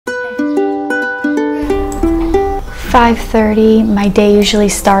5:30. My day usually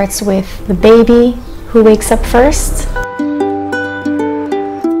starts with the baby who wakes up first.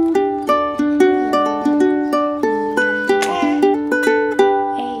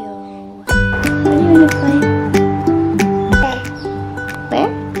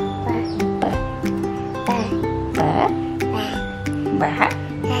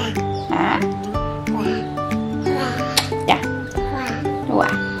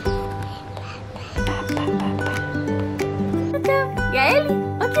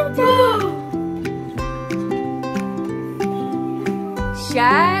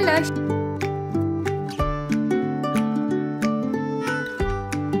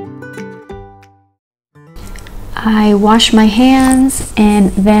 I wash my hands and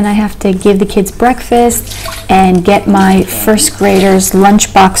then I have to give the kids breakfast and get my first grader's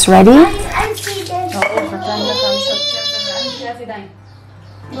lunchbox ready. You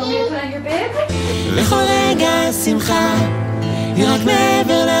want me to put on your bib? לכל רגע שמחה היא רק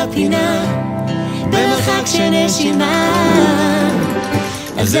מעבר לפינה במרחק שנשימה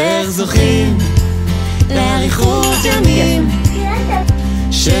אז איך זוכים לאריכות ימים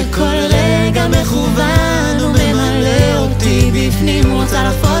שכל רגע מכוון וממלא אותי בפנים רוצה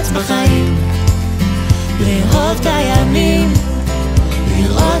לחפוץ בחיים לאהוב את הימים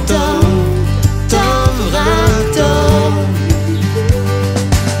לראות טוב טוב רק טוב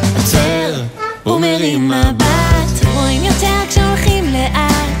עצר ומרים מבט רואים יותר כשהולכים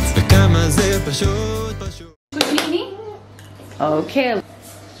לאט וכמה זה פשוט Okay.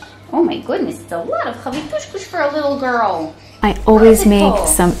 Oh my goodness, it's a lot of chavitushkush for a little girl. I always make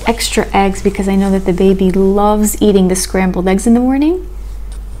some extra eggs because I know that the baby loves eating the scrambled eggs in the morning. You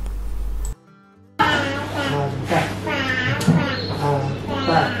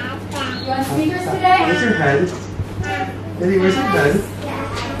want sneakers today? Where's your head? Eddie, where's your head?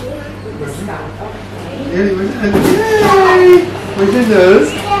 Eddie, where's your head? Yay! Where's your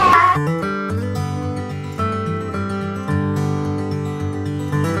nose?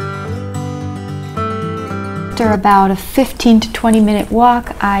 After about a 15 to 20 minute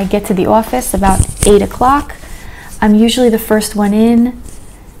walk, I get to the office about 8 o'clock. I'm usually the first one in.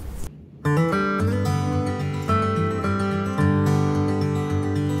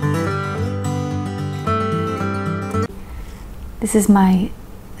 This is my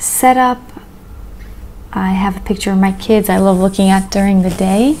setup. I have a picture of my kids I love looking at during the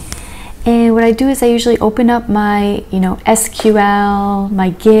day. And what I do is I usually open up my, SQL, my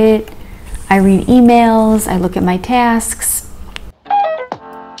Git. I read emails, I look at my tasks.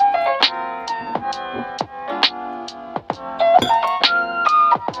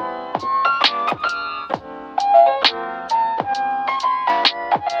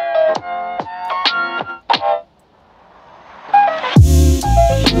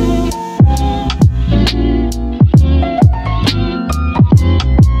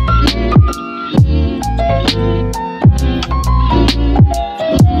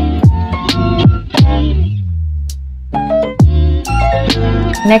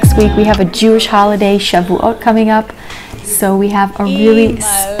 Next week we have a Jewish holiday, Shavuot, coming up. So we have a really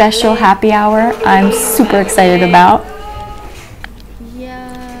special happy hour I'm super excited about.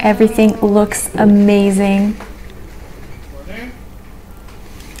 Everything looks amazing.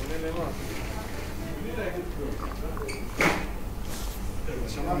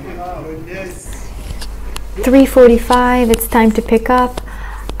 $3:45, it's time to pick up.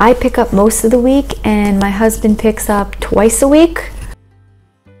 I pick up most of the week and my husband picks up twice a week.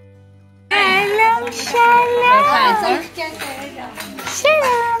 Shalom.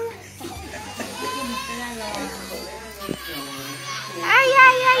 Shalom.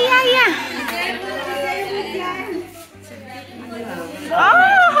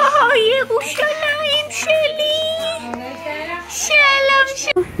 Oh, Yerushalayim sheli. Shalom.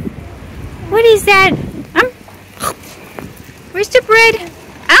 What is that? Where's the bread?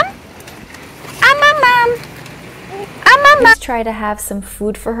 Let's try to have some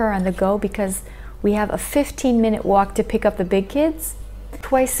food for her on the go because we have a 15-minute walk to pick up the big kids.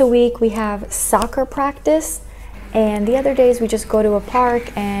 Twice a week we have soccer practice, and the other days we just go to a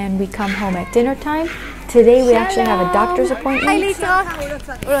park and we come home at dinner time. Today we actually have a doctor's appointment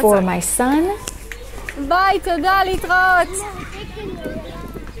for my son. Bye, toda litraot.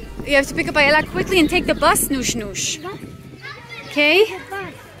 You have to pick up Ayala quickly and take the bus, Noosh Noosh. Okay?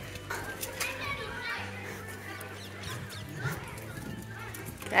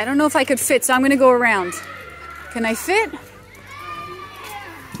 I don't know if I could fit, so I'm going to go around. Can I fit?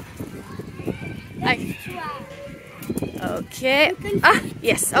 Okay.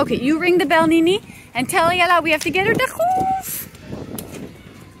 Yes. Okay, you ring the bell, Nini, and tell Ayala we have to get her the khuf.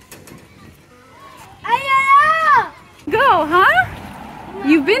 Ayala!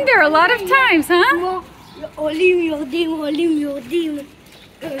 you've been there a lot of times, huh?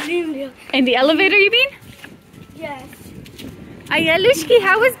 In the elevator, you mean? Yes. Ayalushki,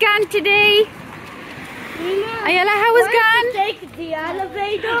 how was Gan today? Ayala, how was Gan? Take the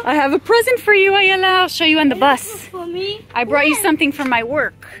elevator. I have a present for you, Ayala. I'll show you on the bus. For me. I brought you something from my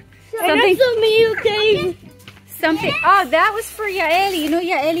work. Something for me, okay? Something. Oh, that was for Yaeli. You know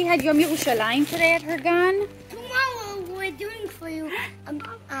Yaeli had Yom Yerushalayim today at her Gan? Tomorrow we're doing for you.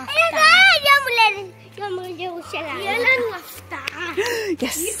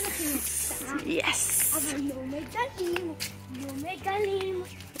 Yes. Yes.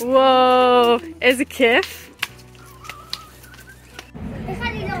 וואו, איזה כיף. איך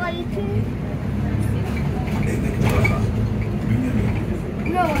אני לא ראיתי?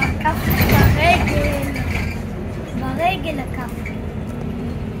 לא, עקפתי ברגל. ברגל עקפתי.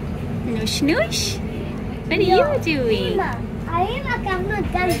 נוש נוש? What are you doing? האם עקפנו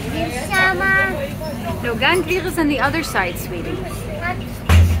את גן גביר שמה? No, Gan Gvir is on the other side, sweetie.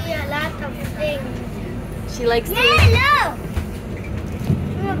 She a lot of things. She likes to... No!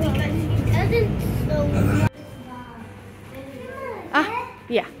 Because she doesn't know. Ah,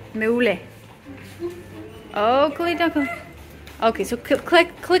 yeah, מעולה. Oh, okay, so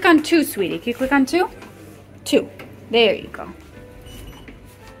click on 2, sweetie. Can you click on 2? 2. There you go.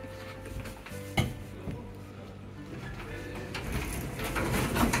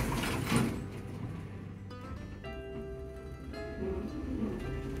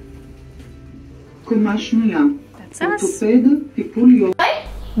 That's us.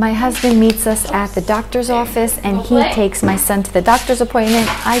 My husband meets us at the doctor's office and he takes my son to the doctor's appointment.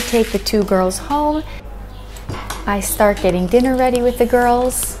 I take the 2 girls home. I start getting dinner ready with the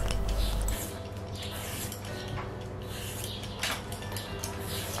girls.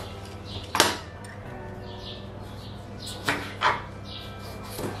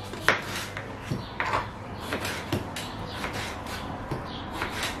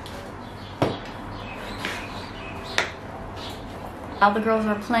 While the girls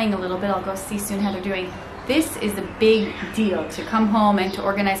are playing a little bit, I'll go see soon how they're doing. This is a big deal, to come home and to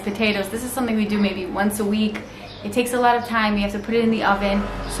organize potatoes. This is something we do maybe once a week. It takes a lot of time. We have to put it in the oven.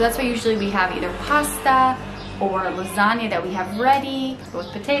 So that's why usually we have either pasta or lasagna that we have ready.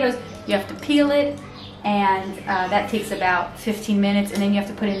 With potatoes, you have to peel it, and that takes about 15 minutes, and then you have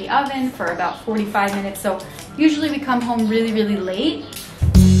to put it in the oven for about 45 minutes. So usually we come home really, really late.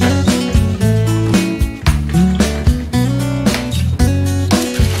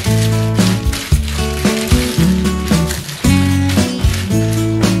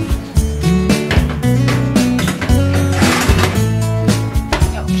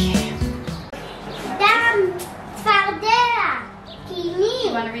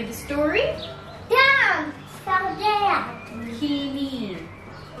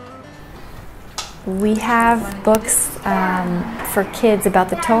 We have books for kids about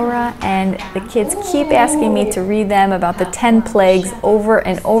the Torah, and the kids keep asking me to read them about the 10 plagues over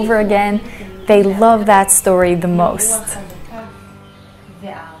and over again. They love that story the most.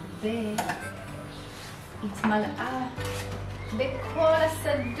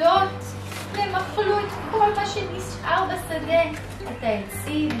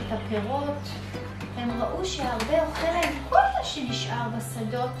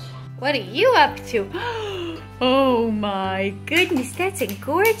 What are you up to? Oh my goodness, that's a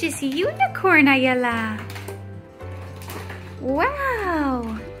gorgeous unicorn, Ayala.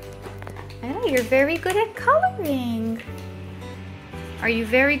 Wow. Oh, you're very good at coloring. Are you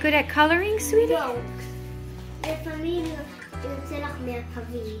very good at coloring, sweetie? No. לפעמים יוצא לך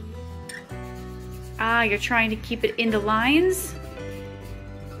מהקווים. Ah, you're trying to keep it in the lines?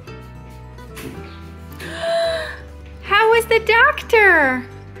 How was the doctor?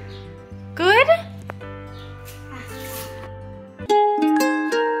 Good?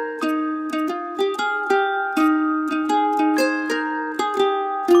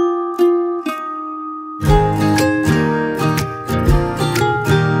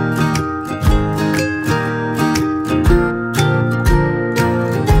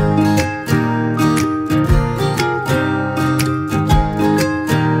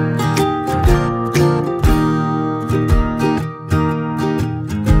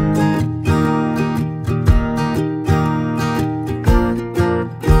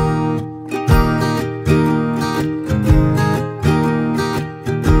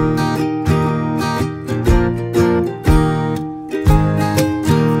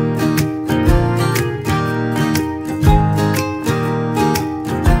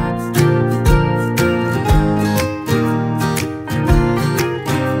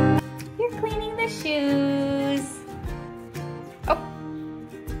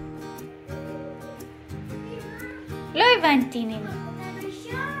 הבנתי, נינה.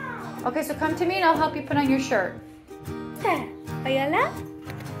 Okay, so come to me and I'll help you put on your shirt. Ayala?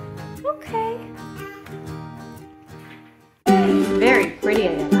 Okay. Very pretty,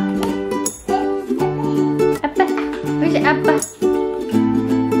 Ayala. Appa. Where's Appa?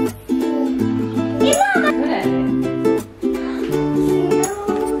 Good at it.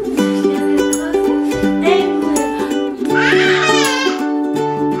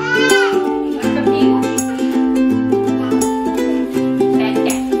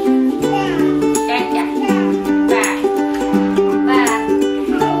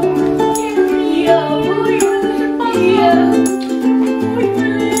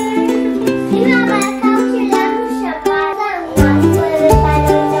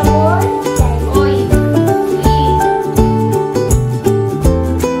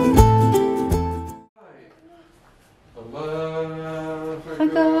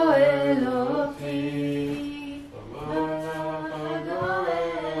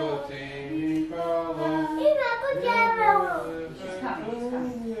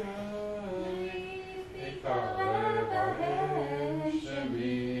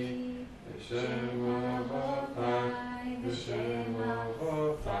 Shem